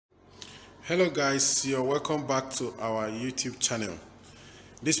Hello guys, you're welcome back to our YouTube channel.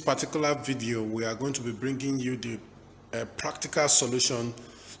 This particular video we are going to be bringing you the practical solution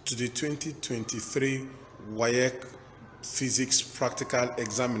to the 2023 Wassce physics practical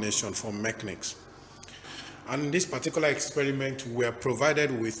examination for mechanics. And in this particular experiment we are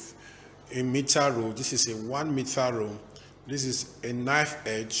provided with a meter rule. This is a 1 meter rule. This is a knife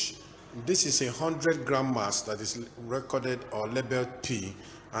edge. This is a 100-gram mass that is recorded or labeled P,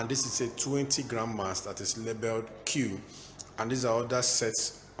 and this is a 20-gram mass that is labeled Q, and these are other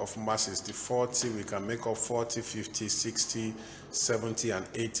sets of masses. The 40, we can make up 40, 50, 60, 70 and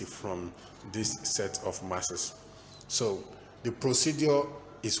 80 from this set of masses. So the procedure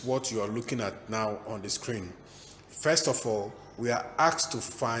is what you are looking at now on the screen. First of all, we are asked to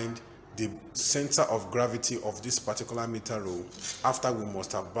find the center of gravity of this particular meter rule after we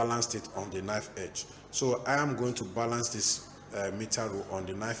must have balanced it on the knife edge. So I am going to balance this meter rule on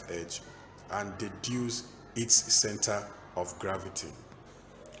the knife edge and deduce its center of gravity.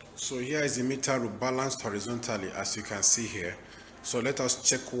 So here is the meter rule balanced horizontally, as you can see here. So let us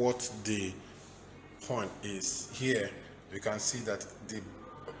check what the point is. Here we can see that the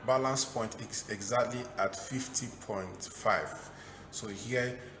balance point is exactly at 50.5. so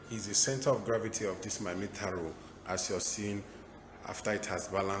here is the center of gravity of this my meter rule, as you're seeing after it has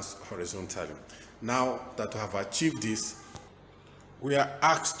balanced horizontally. Now that we have achieved this, we are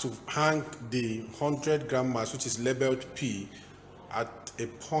asked to hang the 100-gram mass, which is labeled P, at a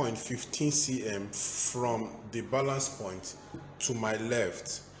point 15 cm from the balance point to my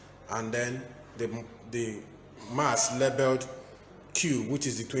left, and then the mass labeled Q, which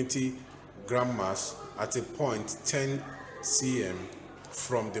is the 20-gram mass, at a point 10 cm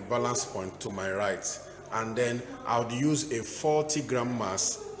from the balance point to my right. And then I would use a 40-gram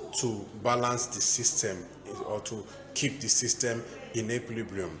mass to balance the system, or to keep the system in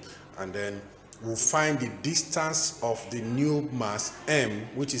equilibrium. And then we'll find the distance of the new mass M,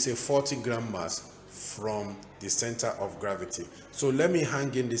 which is a 40-gram mass, from the center of gravity. So let me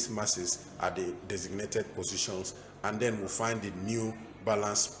hang in these masses at the designated positions, and then we'll find the new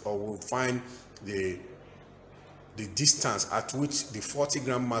balance, or we'll find the distance at which the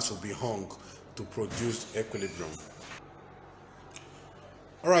 40-gram mass will be hung to produce equilibrium.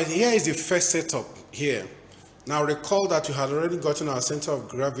 Alright, here is the first setup here. Now recall that we had already gotten our center of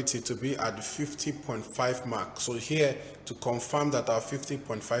gravity to be at the 50.5 mark. So here, to confirm that our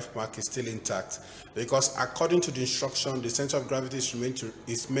 50.5 mark is still intact, because according to the instruction, the center of gravity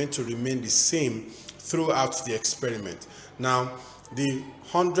is meant to remain the same throughout the experiment. Now, the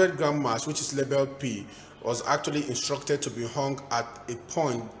 100-gram mass, which is labeled P, was actually instructed to be hung at a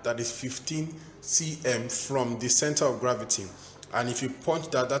point that is 15 cm from the center of gravity. And if you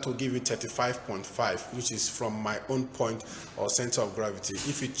point that will give you 35.5, which is from my own point or center of gravity.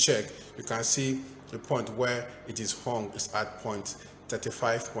 If you check, you can see the point where it is hung is at point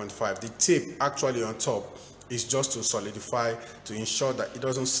 35.5. The tip actually on top is just to solidify, to ensure that it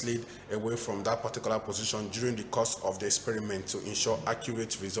doesn't slide away from that particular position during the course of the experiment, to ensure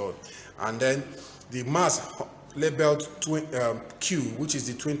accurate result. And then the mass labeled Q, which is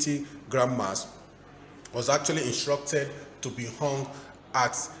the 20-gram mass, was actually instructed to be hung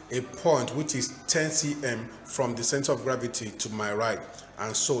at a point which is 10 cm from the center of gravity to my right.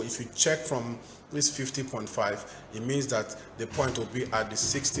 And so if you check from this 50.5, it means that the point will be at the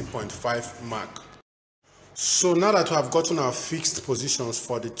 60.5 mark. So now that we have gotten our fixed positions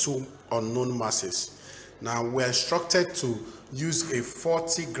for the two unknown masses, now we're instructed to use a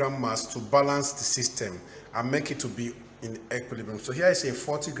 40-gram mass to balance the system and make it to be in equilibrium. So here is a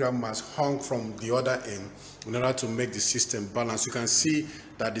 40-gram mass hung from the other end in order to make the system balance. You can see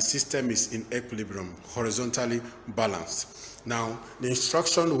that the system is in equilibrium, horizontally balanced. Now the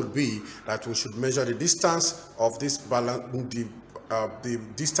instruction would be that we should measure the distance of this balance, the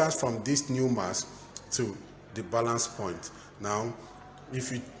distance from this new mass to the balance point. Now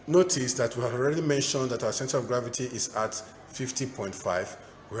if you notice that we have already mentioned that our center of gravity is at 50.5,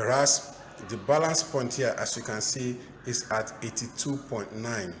 whereas the balance point here, as you can see, is at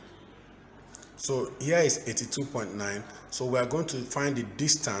 82.9. So here is 82.9. So we are going to find the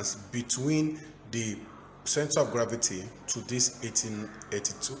distance between the center of gravity to this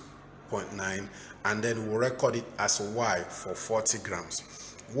 82.9, and then we'll record it as Y for 40 grams.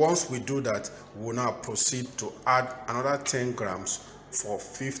 Once we do that, we will now proceed to add another 10 grams for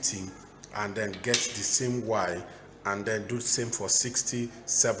 50, and then get the same Y, and then do the same for 60,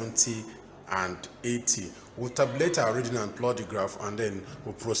 70 and 80. We'll tabulate our reading and plot the graph, and then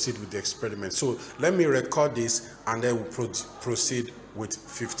we'll proceed with the experiment. So let me record this, and then we'll proceed with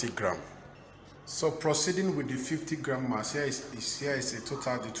 50 grams. So proceeding with the 50 gram mass, here is a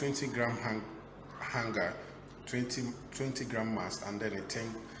total, the 20 gram hanger, 20 gram mass, and then a 10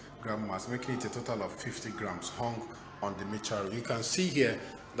 gram mass, making it a total of 50 grams hung on the meter row. You can see here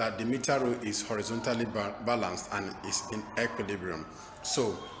that the meter row is horizontally balanced and is in equilibrium.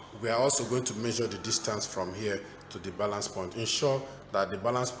 So we are also going to measure the distance from here to the balance point. Ensure that the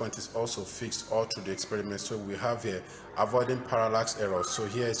balance point is also fixed all through the experiment. So we have here avoiding parallax errors. So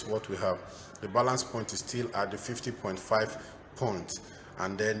here is what we have. The balance point is still at the 50.5 point,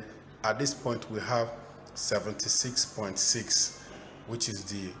 and then at this point we have 76.6, which is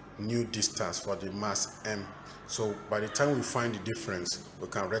the new distance for the mass M. So by the time we find the difference, we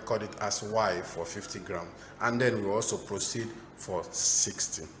can record it as Y for 50 gram, and then we also proceed for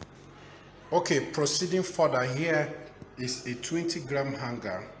 60. Okay, proceeding further, here is a 20 gram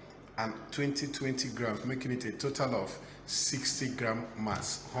hanger and 20 grams, making it a total of 60 gram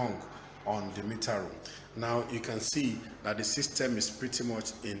mass hung on the meter row. Now you can see that the system is pretty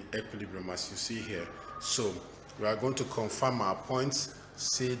much in equilibrium, as you see here. So we are going to confirm our points,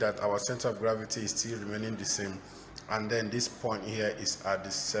 see that our center of gravity is still remaining the same, and then this point here is at the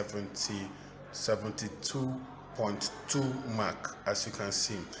 72.2 mark. As you can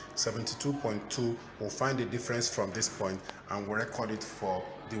see, 72.2. we'll find the difference from this point and we'll record it for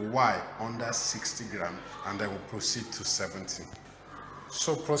the Y under 60 gram, and then we'll proceed to 70.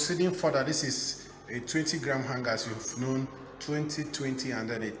 So proceeding further, this is a 20 gram hanger, as you've known, 20, and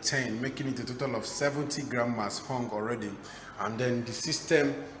then a 10, making it a total of 70 gram mass hung already. And then the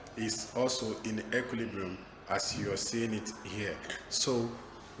system is also in equilibrium, as you are seeing it here. So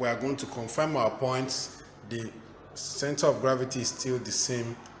we are going to confirm our points. The center of gravity is still the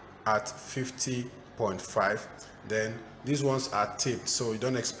same at 50.5. Then these ones are taped, so you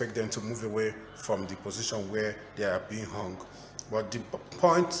don't expect them to move away from the position where they are being hung. But the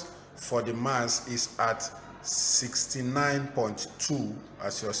point for the mass is at 69.2,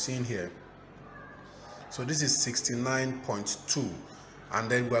 as you're seeing here. So this is 69.2, and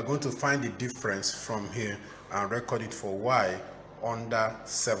then we are going to find the difference from here and record it for Y under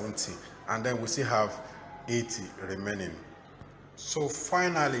 70, and then we still have 80 remaining. So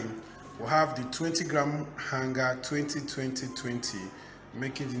finally, we have the 20 gram hanger, 20,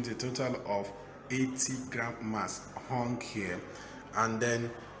 making it into a total of 80 gram mass hung here. And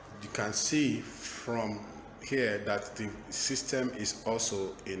then you can see from here that the system is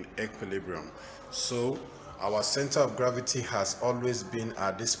also in equilibrium. So our center of gravity has always been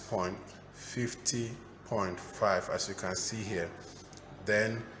at this point, 50.5, as you can see here.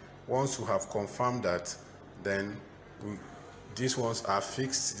 Then once we have confirmed that, then these ones are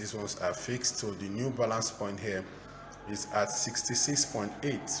fixed, these ones are fixed. So the new balance point here is at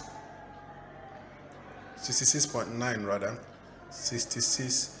 66.9 rather,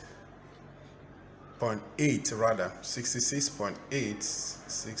 66.8 rather, 66.8,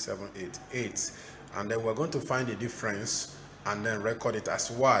 6788, and then we're going to find the difference and then record it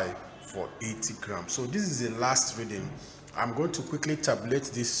as Y for 80 grams. So this is the last reading. I'm going to quickly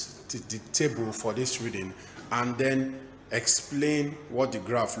tabulate this the table for this reading and then explain what the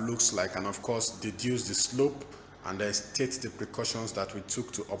graph looks like, and of course deduce the slope and then state the precautions that we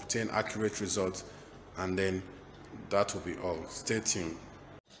took to obtain accurate results, and then that will be all. Stay tuned.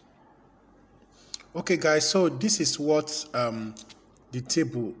 Okay guys, so this is what the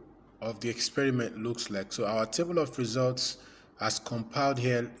table of the experiment looks like. So our table of results as compiled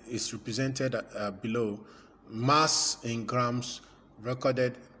here is represented below. Mass in grams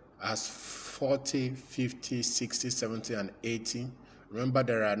recorded as 40, 50, 60, 70, and 80. Remember,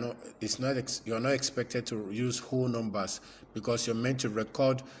 there are no, you're not expected to use whole numbers because you're meant to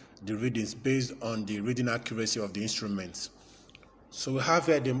record the readings based on the reading accuracy of the instruments. So we have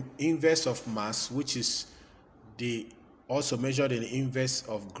here the inverse of mass, which is also measured in the inverse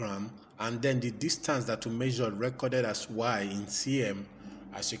of gram, and then the distance that we measured recorded as Y in cm,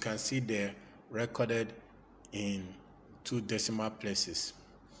 as you can see there, recorded in 2 decimal places.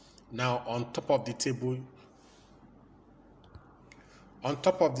 Now on top of the table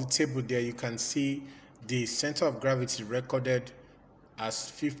there, you can see the center of gravity recorded as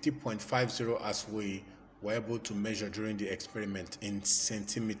 50.50, as we were able to measure during the experiment in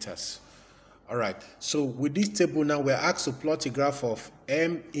centimeters. All right, so with this table now, we're asked to plot a graph of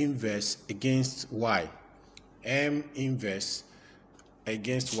M inverse against Y. M inverse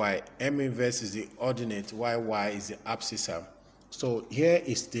against Y. M inverse is the ordinate, Y is the abscissa. So here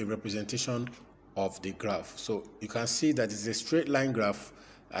is the representation of the graph. So you can see that it's a straight line graph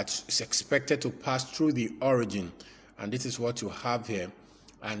that is expected to pass through the origin, and this is what you have here.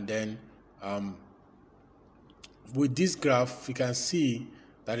 And then with this graph, you can see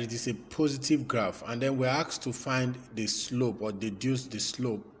that it is a positive graph, and then we're asked to find the slope or deduce the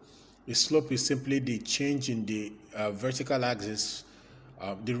slope. The slope is simply the change in the vertical axis,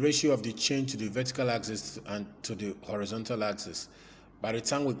 the ratio of the change to the vertical axis and to the horizontal axis. By the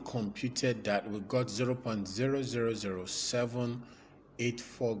time we computed that, we got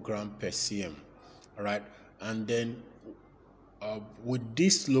 0.000784 gram per cm. All right, and then with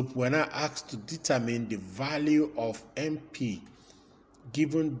this slope, we're now asked to determine the value of MP,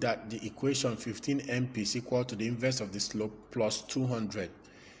 given that the equation 15 MP is equal to the inverse of the slope plus 200.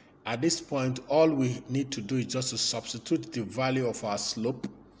 At this point, all we need to do is just to substitute the value of our slope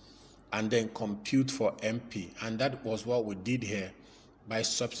and then compute for MP. And that was what we did here. By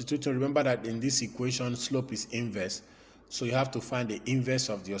substituting, remember that in this equation, slope is inverse. So you have to find the inverse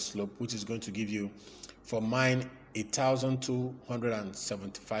of your slope, which is going to give you, for mine,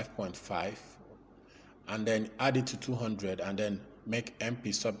 1,275.5. And then add it to 200 and then make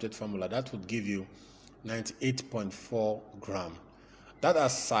MP subject formula. That would give you 98.4 gram. That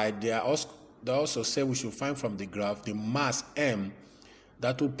aside, they also say we should find from the graph the mass M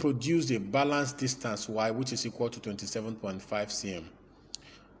that will produce a balanced distance Y, which is equal to 27.5 cm.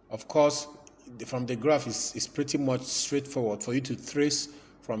 Of course, from the graph, it's pretty much straightforward for you to trace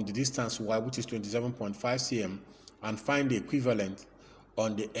from the distance Y, which is 27.5 cm, and find the equivalent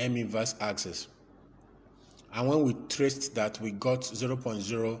on the M inverse axis. And when we traced that, we got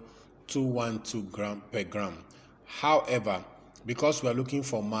 0.0212 gram per gram. However, because we are looking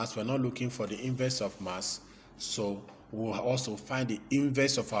for mass, we're not looking for the inverse of mass, so we'll also find the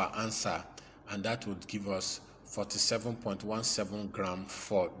inverse of our answer, and that would give us 47.17 gram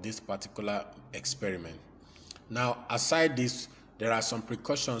for this particular experiment. Now, aside this, there are some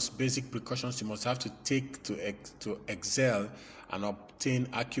precautions, basic precautions you must have to take to excel and obtain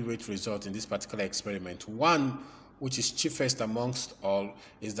accurate results in this particular experiment. One, which is chiefest amongst all,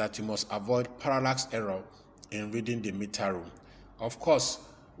 is that you must avoid parallax error in reading the meter rule. Of course,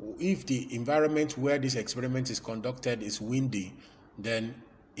 if the environment where this experiment is conducted is windy, then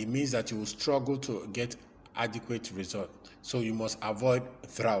it means that you will struggle to get adequate result. So you must avoid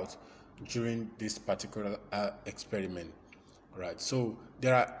drought during this particular experiment. Right. So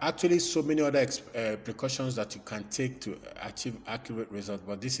there are actually so many other precautions that you can take to achieve accurate results,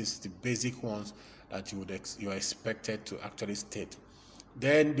 but this is the basic ones that you are expected to actually state.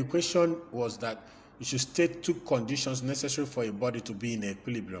 Then the question was that you should state two conditions necessary for a body to be in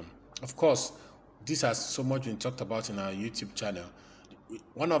equilibrium. Of course, this has so much been talked about in our YouTube channel.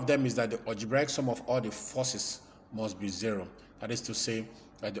 One of them is that the algebraic sum of all the forces must be zero. That is to say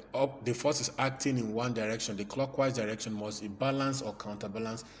that the forces acting in one direction, the clockwise direction, must balance or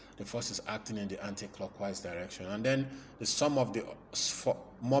counterbalance the forces acting in the anti-clockwise direction. And then the sum of the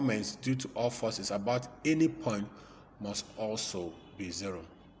moments due to all forces about any point must also be zero.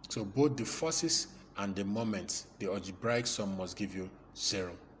 So both the forces and the moments, the algebraic sum must give you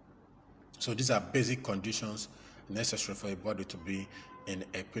zero. So these are basic conditions necessary for a body to be in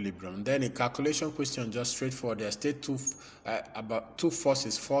equilibrium. Then a calculation question, just straightforward. There state about two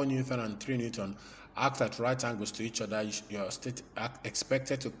forces, 4 Newton and 3 Newton, act at right angles to each other. You're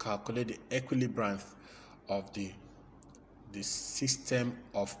expected to calculate the equilibrium of the system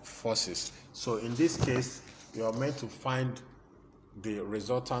of forces. So in this case, you are meant to find the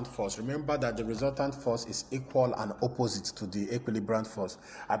resultant force. Remember that the resultant force is equal and opposite to the equilibrium force.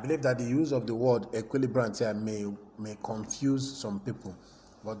 I believe that the use of the word equilibrium here may confuse some people,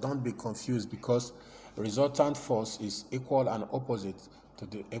 but don't be confused, because resultant force is equal and opposite to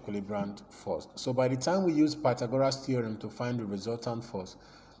the equilibrium force. So by the time we use Pythagoras theorem to find the resultant force,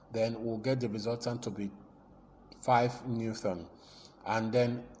 then we'll get the resultant to be 5 Newton, and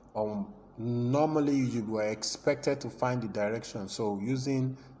then normally you were expected to find the direction. So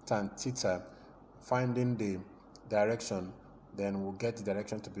using tan theta, finding the direction, then we'll get the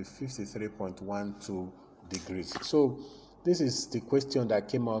direction to be 53.12 degrees. So this is the question that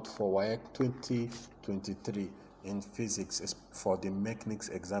came out for WAEC 2023 in physics for the mechanics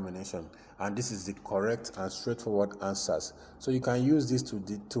examination, and this is the correct and straightforward answers. So you can use this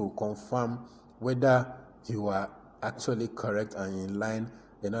to confirm whether you are actually correct and in line,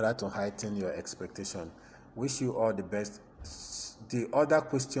 in order to heighten your expectation. Wish you all the best. The other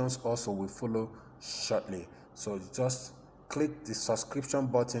questions also will follow shortly. So just click the subscription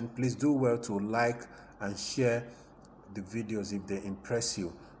button. Please do well to like and share the videos if they impress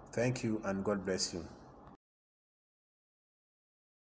you. Thank you and God bless you.